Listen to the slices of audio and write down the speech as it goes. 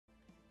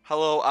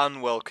Hello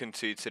and welcome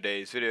to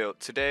today's video.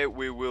 Today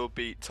we will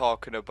be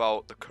talking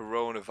about the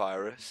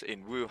coronavirus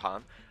in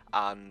Wuhan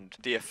and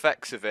the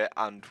effects of it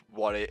and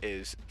what it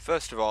is.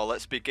 First of all,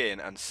 let's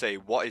begin and say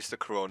what is the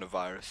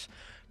coronavirus.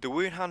 The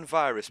Wuhan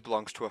virus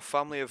belongs to a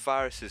family of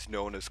viruses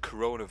known as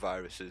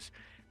coronaviruses.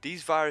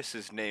 These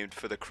viruses, named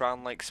for the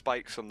crown-like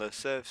spikes on their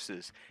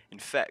surfaces,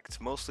 infect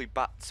mostly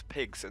bats,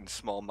 pigs and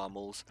small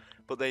mammals,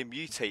 but they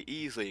mutate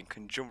easily and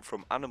can jump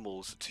from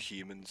animals to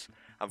humans,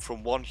 and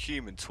from one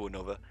human to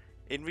another.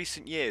 In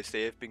recent years,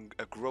 they have been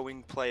a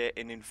growing player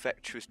in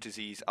infectious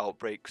disease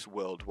outbreaks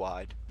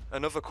worldwide.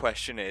 Another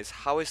question is,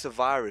 how is the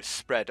virus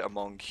spread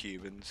among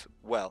humans?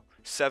 Well,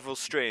 several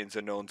strains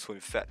are known to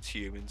infect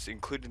humans,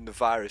 including the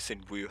virus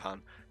in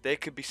Wuhan. They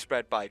can be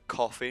spread by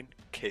coughing,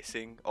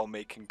 kissing, or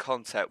making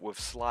contact with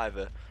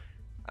saliva.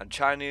 And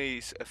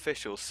Chinese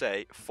officials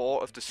say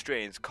 4 of the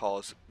strains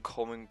cause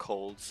common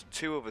colds.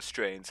 2 other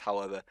strains,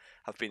 however,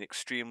 have been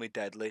extremely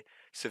deadly.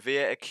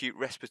 Severe acute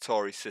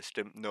respiratory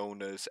system,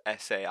 known as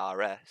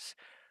SARS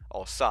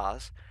or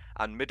SARS,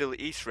 and Middle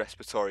East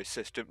respiratory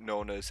system,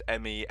 known as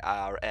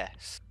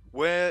MERS.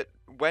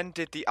 When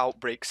did the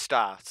outbreak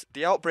start?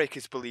 The outbreak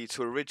is believed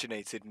to have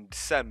originated in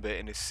December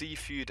in a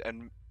seafood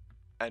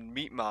and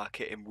meat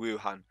market in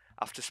Wuhan.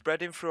 After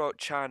spreading throughout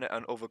China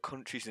and other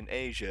countries in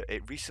Asia,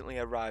 it recently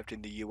arrived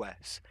in the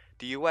US.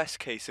 The US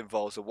case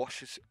involves a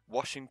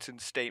Washington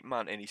state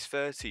man in his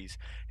 30s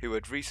who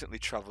had recently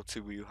travelled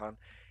to Wuhan.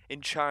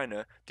 In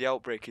China, the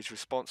outbreak is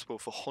responsible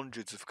for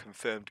hundreds of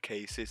confirmed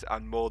cases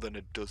and more than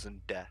a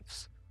dozen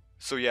deaths.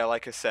 So yeah,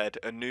 like I said,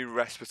 a new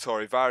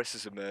respiratory virus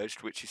has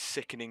emerged which is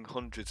sickening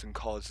hundreds and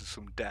causes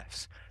some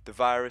deaths. The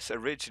virus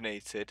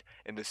originated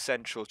in the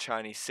central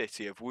Chinese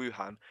city of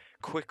Wuhan,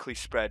 quickly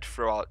spread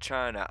throughout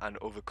China and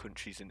other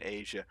countries in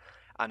Asia,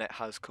 and it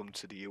has come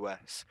to the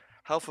US.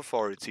 Health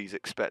authorities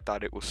expect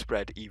that it will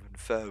spread even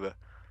further.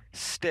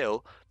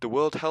 Still, the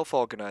World Health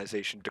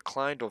Organization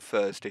declined on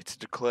Thursday to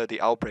declare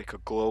the outbreak a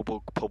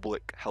global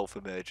public health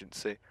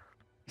emergency,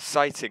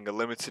 citing a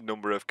limited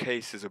number of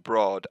cases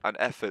abroad and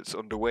efforts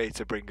underway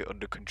to bring it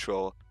under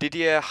control.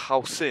 Didier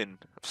Hausin,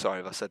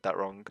 sorry if I said that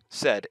wrong,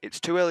 said it's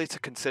too early to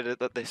consider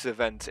that this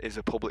event is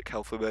a public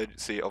health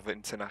emergency of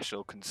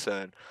international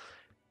concern.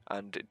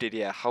 And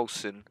Didier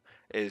Hausin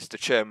is the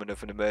chairman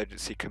of an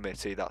emergency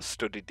committee that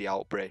studied the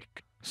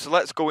outbreak. So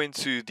let's go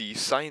into the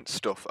science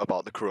stuff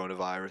about the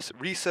coronavirus.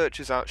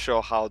 Researchers aren't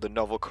sure how the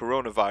novel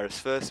coronavirus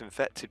first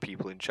infected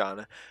people in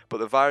China, but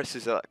the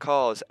viruses that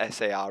cause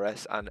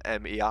SARS and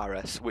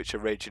MERS, which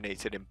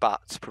originated in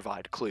bats,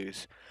 provide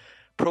clues.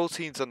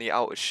 Proteins on the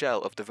outer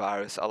shell of the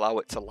virus allow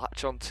it to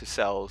latch onto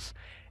cells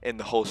in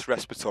the host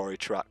respiratory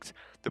tract.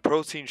 The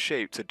protein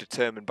shapes are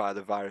determined by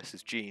the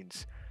virus's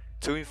genes.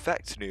 To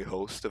infect new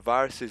hosts, the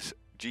virus's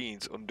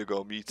genes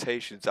undergo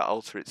mutations that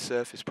alter its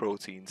surface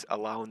proteins,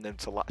 allowing them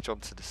to latch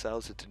onto the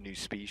cells of the new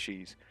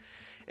species.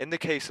 In the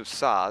case of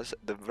SARS,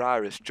 the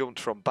virus jumped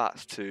from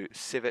bats to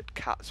civet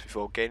cats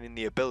before gaining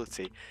the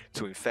ability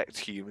to infect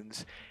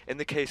humans. In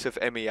the case of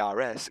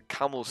MERS,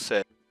 camels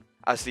serve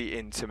as the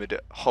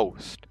intermediate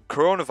host.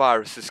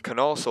 Coronaviruses can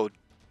also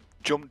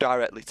jump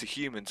directly to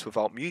humans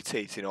without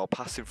mutating or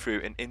passing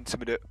through an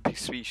intermediate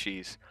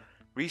species.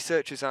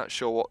 Researchers aren't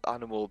sure what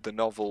animal the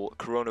novel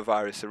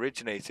coronavirus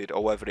originated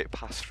or whether it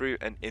passed through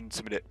an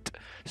intermediate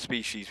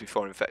species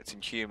before infecting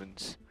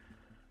humans.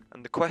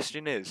 And the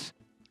question is,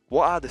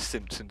 what are the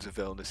symptoms of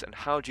illness and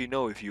how do you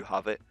know if you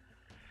have it?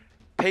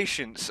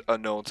 Patients are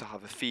known to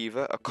have a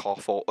fever, a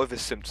cough or other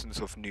symptoms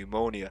of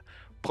pneumonia.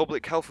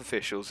 Public health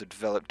officials have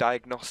developed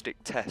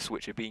diagnostic tests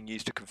which are being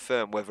used to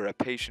confirm whether a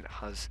patient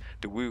has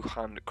the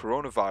Wuhan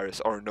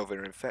coronavirus or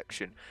another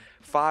infection.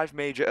 5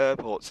 major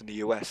airports in the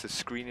US are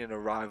screening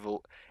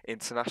arrival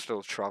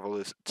international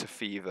travellers to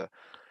fever.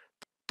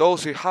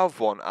 Those who have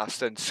one are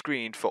then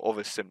screened for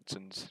other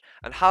symptoms.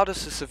 And how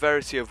does the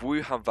severity of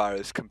Wuhan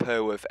virus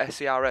compare with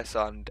SARS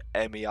and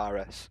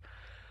MERS?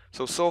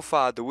 So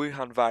far, the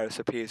Wuhan virus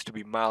appears to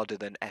be milder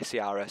than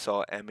SARS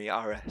or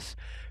MERS.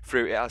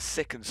 Through it has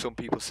sickened some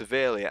people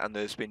severely and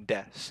there has been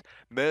deaths.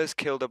 MERS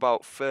killed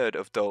about a third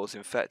of those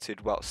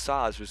infected, while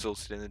SARS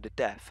resulted in the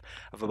death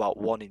of about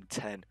 1 in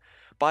 10.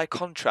 By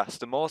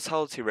contrast, the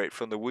mortality rate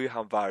from the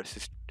Wuhan virus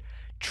is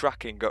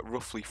tracking at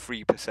roughly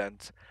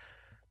 3%.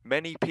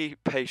 Many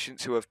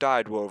patients who have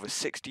died were over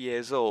 60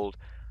 years old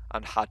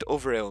and had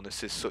other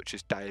illnesses such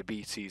as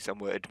diabetes and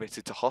were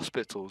admitted to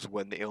hospitals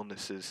when the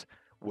illnesses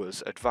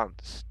was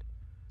advanced.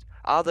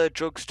 Are there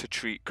drugs to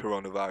treat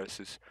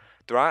coronaviruses?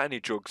 There aren't any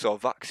drugs or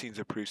vaccines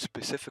approved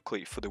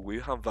specifically for the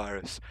Wuhan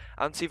virus.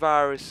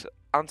 Antivirals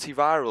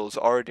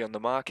already on the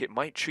market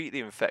might treat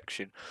the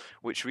infection,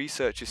 which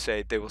researchers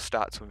say they will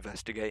start to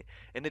investigate.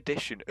 In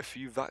addition, a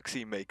few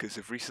vaccine makers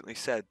have recently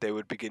said they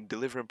would begin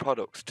delivering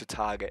products to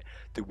target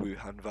the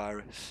Wuhan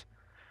virus.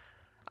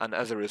 And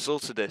as a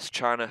result of this,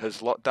 China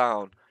has locked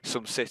down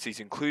some cities,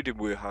 including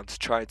Wuhan, to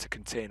try to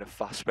contain a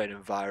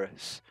fast-spreading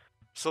virus.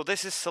 So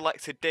this is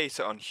selected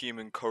data on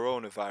human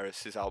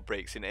coronaviruses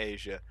outbreaks in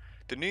Asia.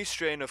 The new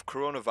strain of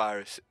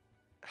coronavirus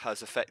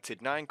has affected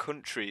 9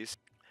 countries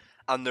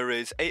and there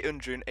is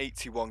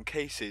 881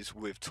 cases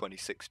with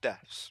 26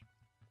 deaths.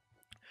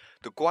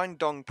 The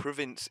Guangdong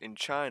province in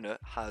China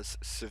has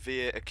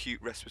severe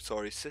acute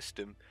respiratory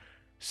system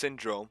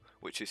syndrome,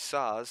 which is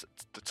SARS.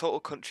 The total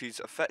countries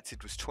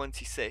affected was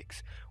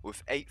 26,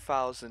 with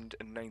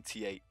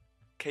 8,098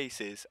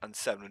 cases and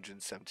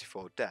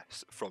 774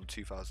 deaths from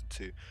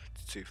 2002 to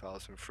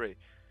 2003.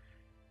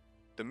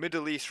 The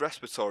Middle East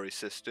respiratory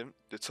system,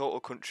 the total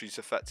countries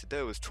affected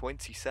there was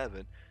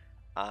 27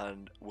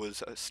 and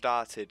was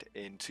started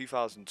in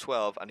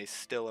 2012 and is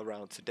still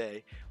around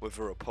today with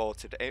a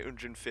reported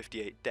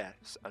 858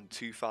 deaths and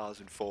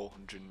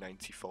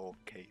 2,494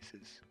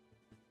 cases.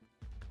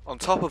 On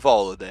top of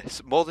all of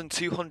this, more than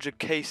 200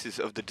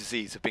 cases of the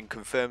disease have been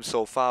confirmed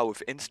so far,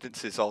 with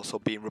instances also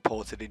being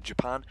reported in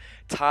Japan,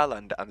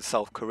 Thailand and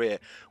South Korea,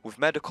 with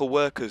medical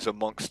workers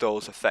amongst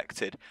those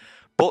affected.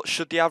 But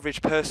should the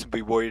average person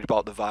be worried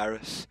about the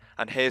virus?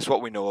 And here's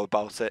what we know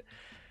about it.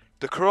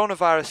 The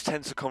coronavirus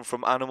tends to come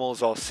from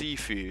animals or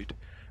seafood.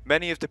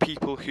 Many of the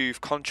people who've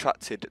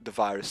contracted the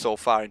virus so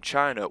far in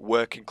China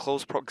work in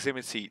close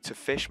proximity to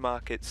fish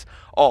markets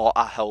or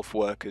are health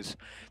workers.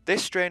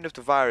 This strain of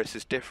the virus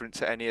is different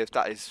to any of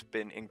that has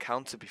been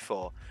encountered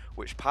before,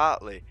 which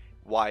partly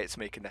why it's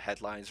making the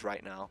headlines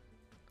right now.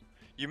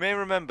 You may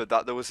remember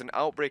that there was an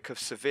outbreak of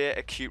severe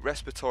acute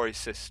respiratory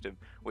system,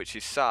 which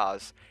is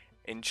SARS,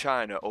 in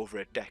China over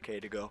a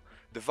decade ago.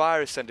 The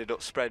virus ended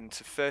up spreading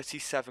to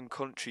 37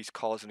 countries,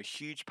 causing a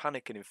huge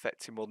panic and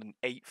infecting more than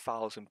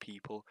 8,000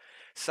 people.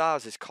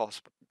 SARS is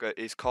caused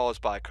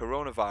by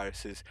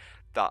coronaviruses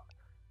that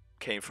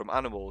came from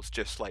animals,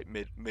 just like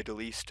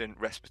Middle Eastern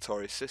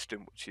respiratory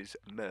system, which is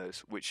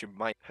MERS, which you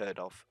might have heard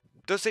of.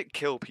 Does it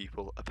kill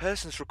people? A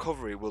person's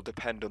recovery will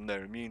depend on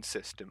their immune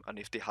system and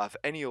if they have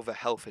any other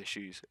health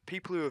issues.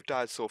 People who have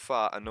died so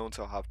far are known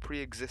to have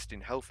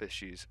pre-existing health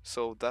issues,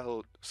 so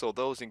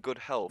those in good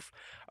health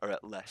are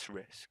at less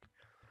risk.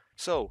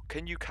 So,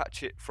 can you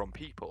catch it from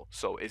people?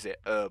 So, is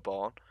it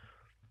airborne?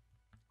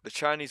 The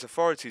Chinese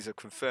authorities have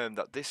confirmed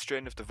that this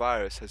strain of the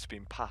virus has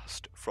been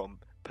passed from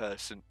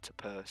person to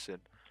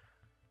person.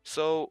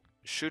 So,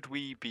 should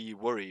we be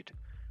worried?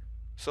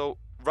 So,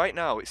 right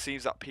now it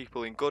seems that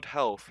people in good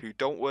health who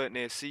don't work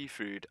near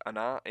seafood and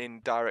aren't in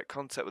direct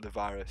contact with the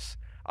virus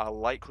are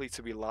likely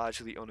to be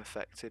largely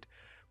unaffected.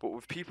 But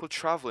with people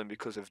travelling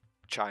because of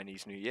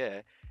Chinese New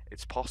Year,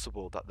 it's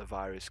possible that the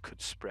virus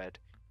could spread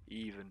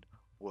even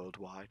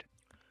worldwide.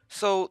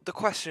 So, the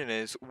question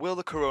is, will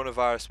the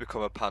coronavirus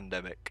become a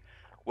pandemic?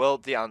 Well,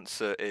 the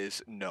answer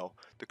is no.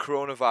 The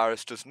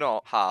coronavirus does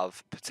not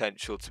have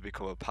potential to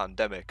become a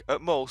pandemic.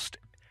 At most,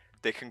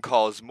 they can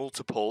cause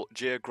multiple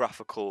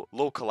geographical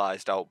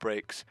localized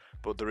outbreaks,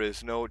 but there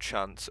is no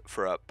chance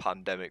for a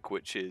pandemic,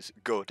 which is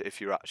good if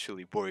you're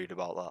actually worried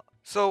about that.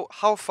 So,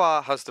 how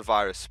far has the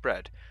virus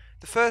spread?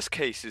 The first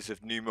cases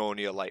of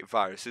pneumonia-like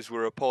viruses were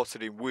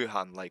reported in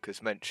Wuhan, like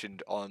as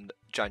mentioned, on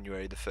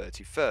January the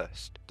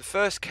 31st. The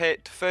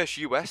first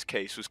US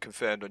case was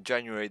confirmed on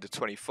January the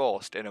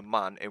 24th in a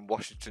man in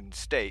Washington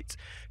state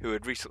who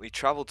had recently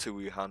travelled to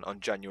Wuhan on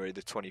January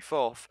the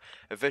 24th.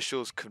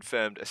 Officials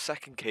confirmed a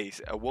second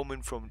case, a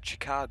woman from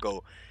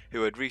Chicago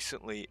who had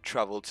recently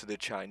travelled to the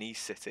Chinese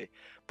city.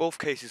 Both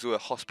cases were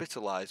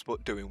hospitalised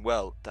but doing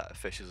well, that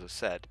officials have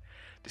said.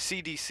 The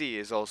CDC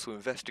is also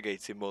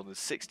investigating more than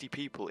 60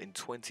 people in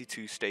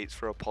 22 states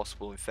for a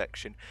possible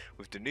infection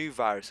with the new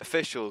virus.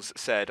 Officials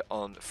said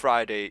on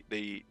Friday,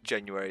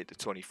 January the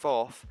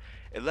 24th,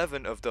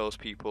 11 of those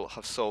people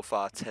have so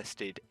far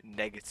tested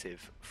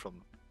negative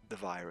from the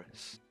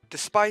virus.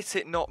 Despite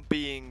it not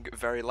being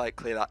very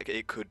likely that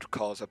it could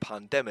cause a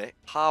pandemic,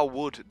 how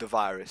would the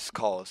virus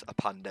cause a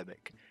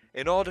pandemic?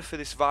 In order for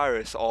this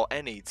virus or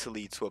any to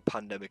lead to a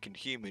pandemic in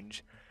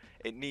humans,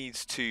 it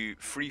needs to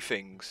three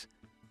things: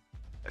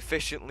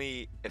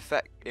 efficiently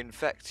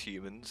infect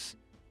humans,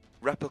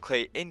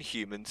 replicate in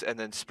humans, and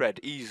then spread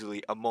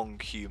easily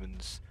among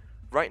humans.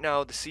 Right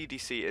now, the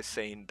CDC is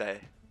saying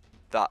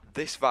that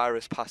this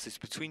virus passes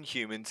between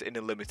humans in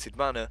a limited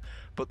manner,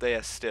 but they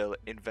are still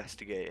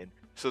investigating.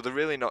 So they're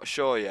really not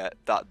sure yet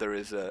that there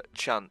is a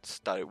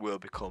chance that it will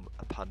become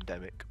a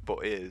pandemic,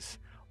 but it is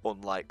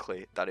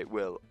unlikely that it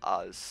will,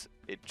 as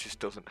it just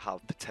doesn't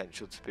have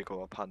potential to become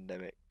a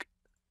pandemic.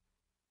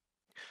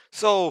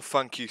 So,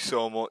 thank you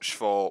so much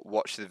for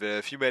watching the video.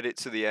 If you made it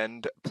to the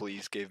end,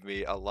 please give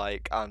me a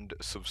like and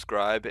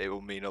subscribe. It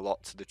will mean a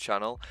lot to the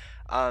channel.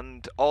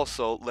 And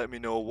also, let me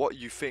know what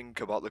you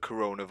think about the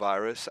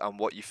coronavirus and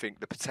what you think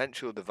the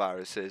potential of the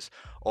virus is.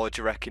 Or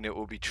do you reckon it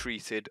will be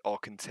treated or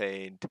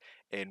contained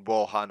in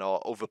Wuhan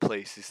or other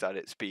places that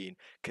it's been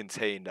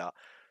contained at?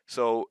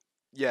 So,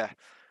 yeah.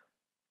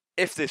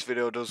 If this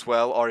video does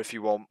well, or if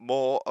you want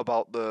more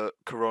about the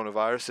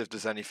coronavirus, if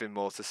there's anything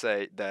more to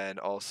say, then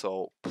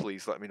also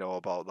please let me know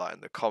about that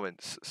in the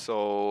comments.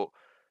 So,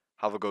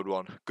 have a good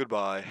one.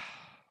 Goodbye.